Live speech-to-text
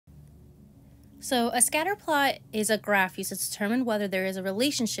So a scatter plot is a graph used to determine whether there is a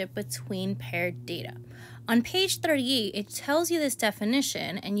relationship between paired data. On page 38, it tells you this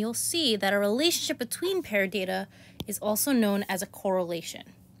definition, and you'll see that a relationship between paired data is also known as a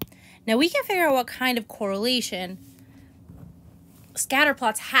correlation. Now we can figure out what kind of correlation scatter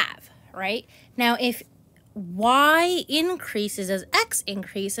plots have, right? Now if y increases as x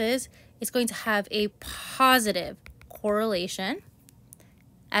increases, it's going to have a positive correlation.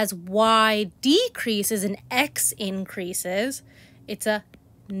 As y decreases and x increases, it's a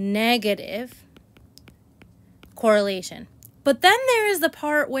negative correlation. But then there is the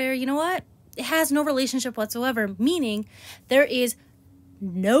part where, you know what? It has no relationship whatsoever, meaning there is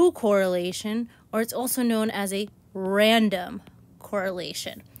no correlation, or it's also known as a random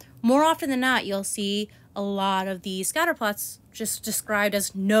correlation. More often than not, you'll see a lot of these scatter plots just described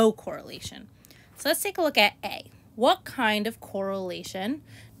as no correlation. So let's take a look at A. What kind of correlation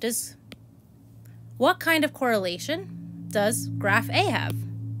does graph A have?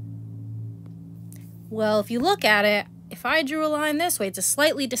 Well, if you look at it, if I drew a line this way to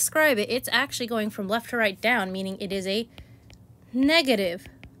slightly describe it, it's actually going from left to right down, meaning it is a negative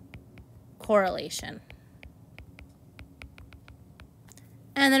correlation.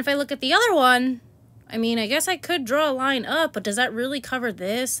 And then if I look at the other one, I mean, I guess I could draw a line up, but does that really cover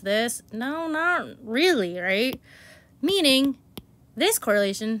this? No, not really, right? Meaning, this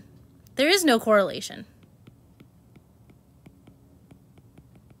correlation, there is no correlation.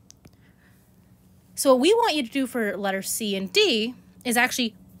 So what we want you to do for letters C and D is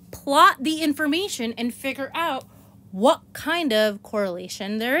actually plot the information and figure out what kind of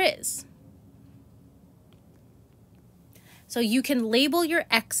correlation there is. So you can label your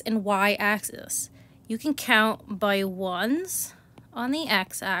X and Y axis. You can count by ones on the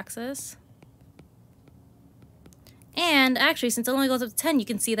X axis. And actually, since it only goes up to 10, you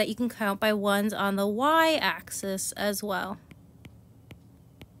can see that you can count by ones on the Y axis as well.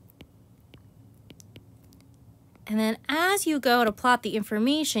 And then as you go to plot the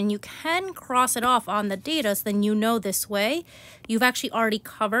information, you can cross it off on the data, so then you know this way you've actually already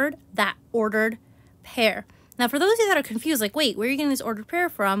covered that ordered pair. Now, for those of you that are confused, like, wait, where are you getting this ordered pair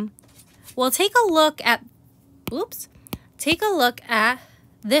from? Well, take a look at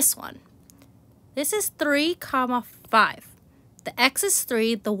this one. This is 3, 5. The X is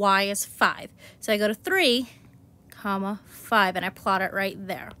 3, the Y is 5. So I go to 3, 5, and I plot it right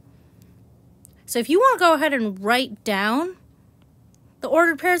there. So if you want to go ahead and write down the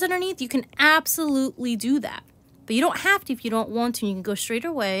ordered pairs underneath, you can absolutely do that. But you don't have to if you don't want to. You can go straight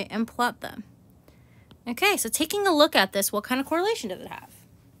away and plot them. Okay, so taking a look at this, what kind of correlation does it have?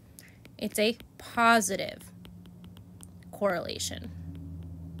 It's a positive correlation.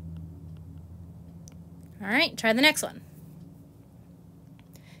 All right, try the next one.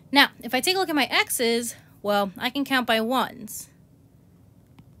 Now, if I take a look at my X's, well, I can count by ones.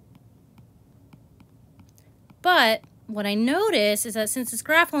 But what I notice is that since this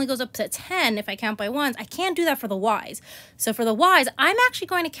graph only goes up to 10, if I count by ones, I can't do that for the Y's. So for the Y's, I'm actually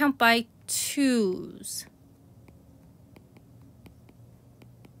going to count by twos.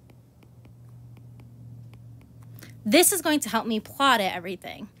 This is going to help me plot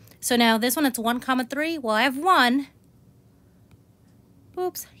everything. So now this one, it's 1, 3. Well, I have 1.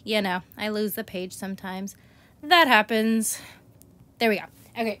 Oops, I lose the page sometimes. That happens. There we go.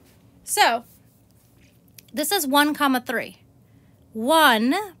 Okay, so this is 1, 3.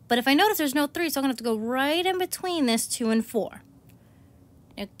 1, but if I notice there's no 3, so I'm going to have to go right in between this 2 and 4.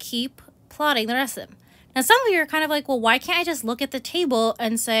 Now keep plotting the rest of them. Now some of you are kind of like, well, why can't I just look at the table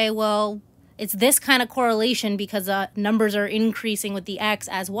and say, well, it's this kind of correlation because numbers are increasing with the X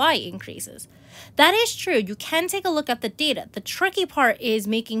as Y increases. That is true. You can take a look at the data. The tricky part is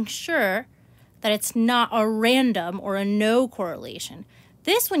making sure that it's not a random or a no correlation.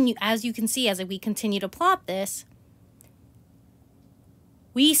 This one, as you can see, as we continue to plot this,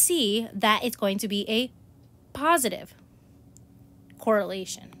 we see that it's going to be a positive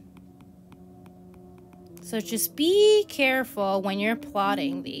correlation. So just be careful when you're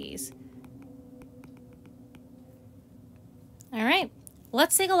plotting these. All right,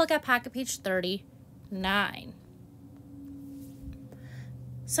 let's take a look at packet page 39.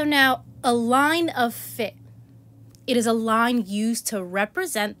 So now, a line of fit. It is a line used to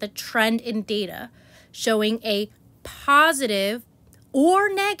represent the trend in data showing a positive or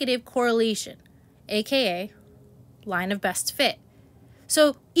negative correlation, aka line of best fit.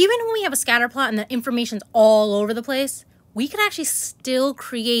 So even when we have a scatter plot and the information's all over the place, we can actually still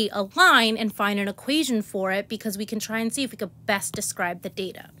create a line and find an equation for it because we can try and see if we could best describe the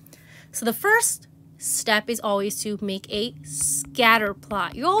data. So the first step is always to make a scatter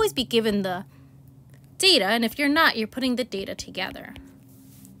plot. You'll always be given the data, and if you're not, you're putting the data together.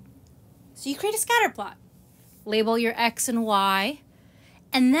 So you create a scatter plot. Label your X and Y,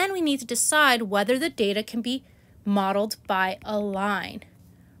 and then we need to decide whether the data can be modeled by a line.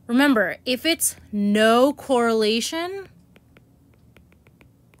 Remember, if it's no correlation,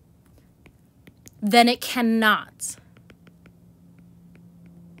 then it cannot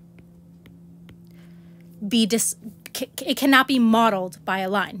be it cannot be modeled by a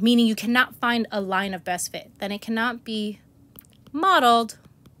line, meaning you cannot find a line of best fit. Then it cannot be modeled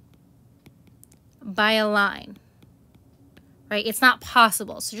by a line, right? It's not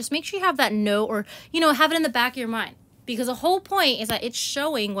possible. So just make sure you have that note, or, have it in the back of your mind, because the whole point is that it's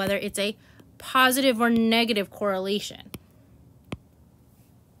showing whether it's a positive or negative correlation.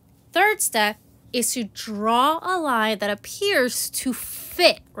 Third step is to draw a line that appears to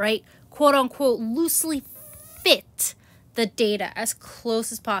fit, right? Quote unquote, loosely fit the data as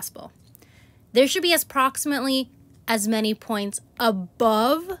close as possible. There should be approximately as many points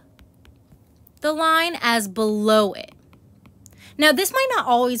above the line as below it. Now, this might not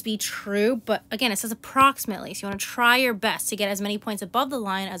always be true, but again, it says approximately, so you want to try your best to get as many points above the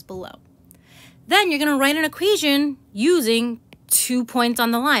line as below. Then you're going to write an equation using 2 points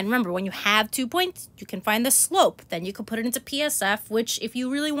on the line. Remember, when you have 2 points, you can find the slope. Then you could put it into PSF, which if you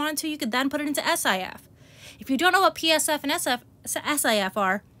really wanted to, you could then put it into SIF. If you don't know what PSF and SIF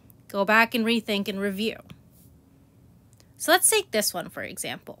are, go back and rethink and review. So let's take this one, for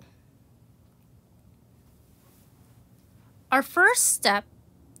example. Our first step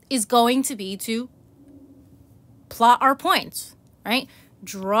is going to be to plot our points, right?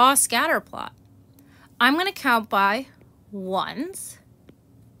 Draw a scatter plot. I'm going to count by ones.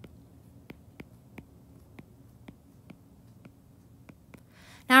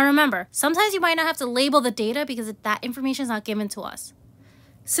 Now remember, sometimes you might not have to label the data because that information is not given to us.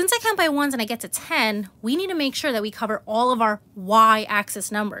 Since I count by ones and I get to 10, we need to make sure that we cover all of our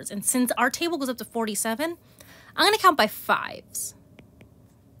y-axis numbers. And since our table goes up to 47, I'm going to count by 5s.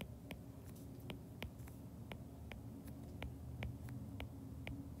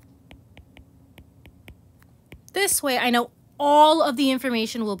 This way, I know all of the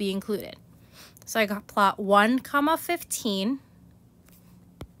information will be included. So I got plot 1, 15,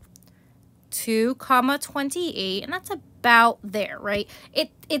 2, 28, and that's about there, right?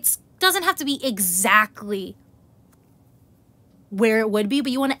 It doesn't have to be exactly where it would be,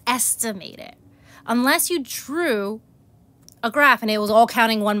 but you want to estimate it. Unless you drew a graph and it was all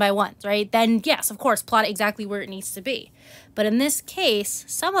counting one by ones, right? Then yes, of course, plot it exactly where it needs to be. But in this case,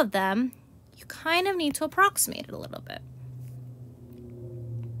 some of them, you kind of need to approximate it a little bit.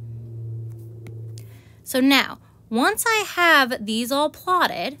 So now, once I have these all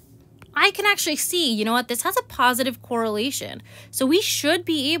plotted, I can actually see, you know what, this has a positive correlation. So we should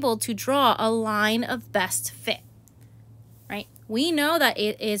be able to draw a line of best fit, right? We know that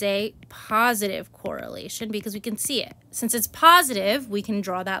it is a positive correlation because we can see it. Since it's positive, we can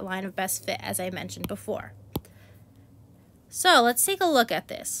draw that line of best fit, as I mentioned before. So let's take a look at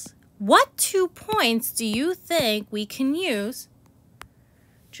this. What 2 points do you think we can use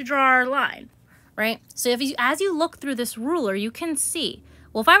to draw our line, right? So as you look through this ruler, you can see,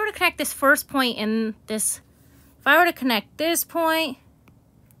 well, if I were to connect this first point and this, if I were to connect this point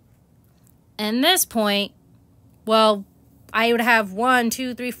and this point, well, I would have 1,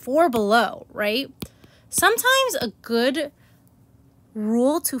 2, 3, 4 below, right? Sometimes a good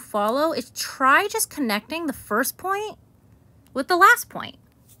rule to follow is try just connecting the first point with the last point.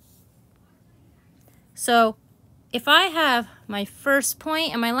 So if I have my first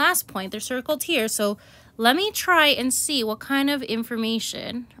point and my last point, they're circled here. So let me try and see what kind of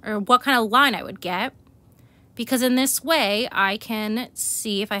information or what kind of line I would get. Because in this way, I can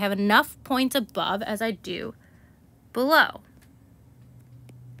see if I have enough points above as I do below.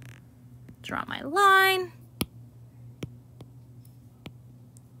 Draw my line.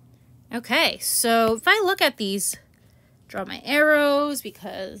 Okay, so if I look at these, draw my arrows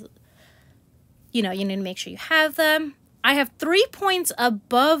because, you need to make sure you have them. I have 3 points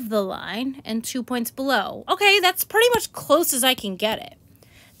above the line and 2 points below. Okay, that's pretty much close as I can get it.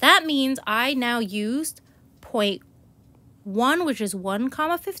 That means I now used point 1, which is 1,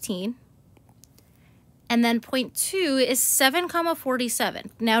 15. And then point 2 is 7,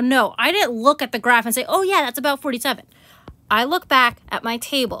 47. Now, no, I didn't look at the graph and say, oh yeah, that's about 47. I look back at my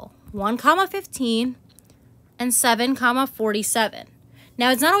table, 1, 15 and 7, 47. Now,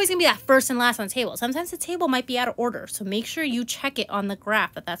 it's not always going to be that first and last on the table. Sometimes the table might be out of order, so make sure you check it on the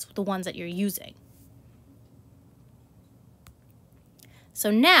graph that that's the ones that you're using. So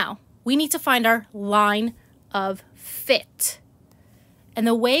now we need to find our line of fit. And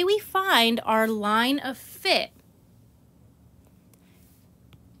the way we find our line of fit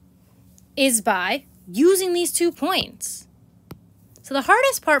is by using these 2 points. So the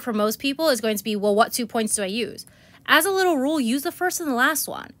hardest part for most people is going to be, well, what 2 points do I use? As a little rule, use the first and the last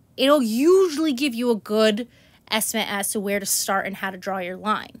one. It'll usually give you a good estimate as to where to start and how to draw your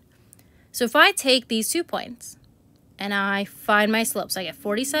line. So if I take these 2 points and I find my slope, so I get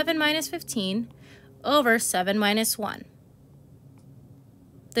 47 minus 15 over 7 minus 1.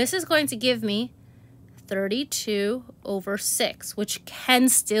 This is going to give me 32 over 6, which can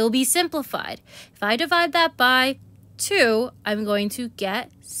still be simplified. If I divide that by 2, I'm going to get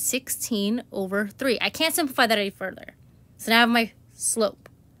 16 over 3. I can't simplify that any further. So now I have my slope.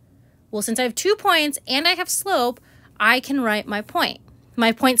 Well, since I have 2 points and I have slope, I can write my point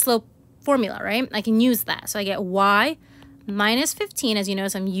slope formula, right? I can use that. So I get y minus 15, as you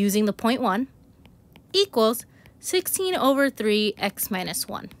notice I'm using the 0.1, equals 16 over 3 x minus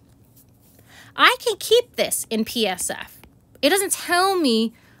 1. I can keep this in PSF. It doesn't tell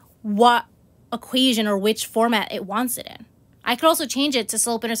me what equation or which format it wants it in. I could also change it to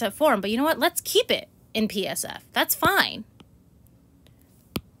slope-intercept form, but you know what? Let's keep it in PSF. That's fine.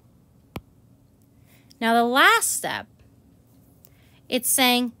 Now the last step, it's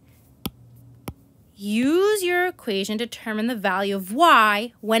saying use your equation to determine the value of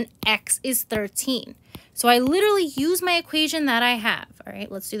y when x is 13. So I literally use my equation that I have. All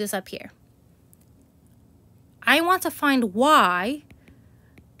right, let's do this up here. I want to find y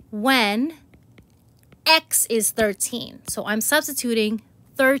when x is 13. So I'm substituting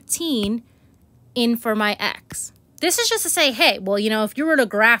 13 in for my x. This is just to say, hey, well, you know, if you were to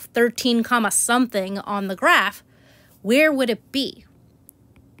graph 13 comma something on the graph, where would it be?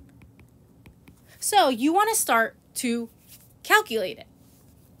 So you want to start to calculate it.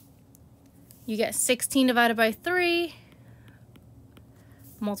 You get 16 divided by 3,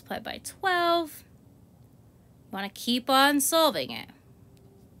 multiplied by 12. You want to keep on solving it.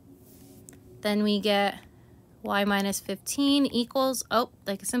 Then we get y minus 15 equals, I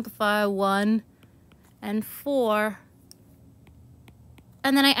can simplify 1 and 4.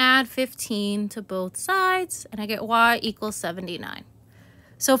 And then I add 15 to both sides, and I get y equals 79.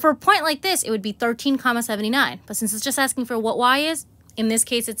 So for a point like this, it would be 13 comma 79. But since it's just asking for what y is, in this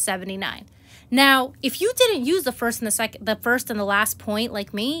case, it's 79. Now, if you didn't use the first and the last point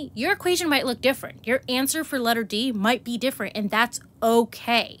like me, your equation might look different. Your answer for letter D might be different, and that's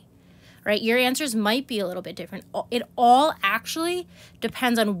okay. Right? Your answers might be a little bit different. It all actually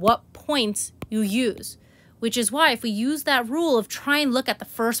depends on what points you use, which is why if we use that rule of try and look at the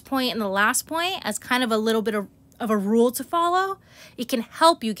first point and the last point as kind of a little bit of a rule to follow, it can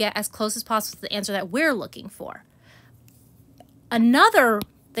help you get as close as possible to the answer that we're looking for. Another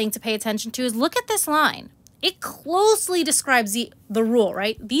thing to pay attention to is look at this line. It closely describes the rule,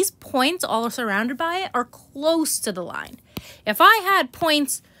 right? These points all surrounded by it are close to the line. If I had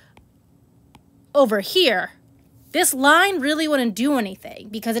points over here, this line really wouldn't do anything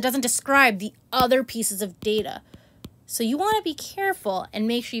because it doesn't describe the other pieces of data. So you want to be careful and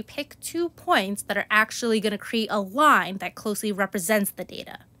make sure you pick 2 points that are actually going to create a line that closely represents the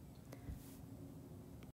data.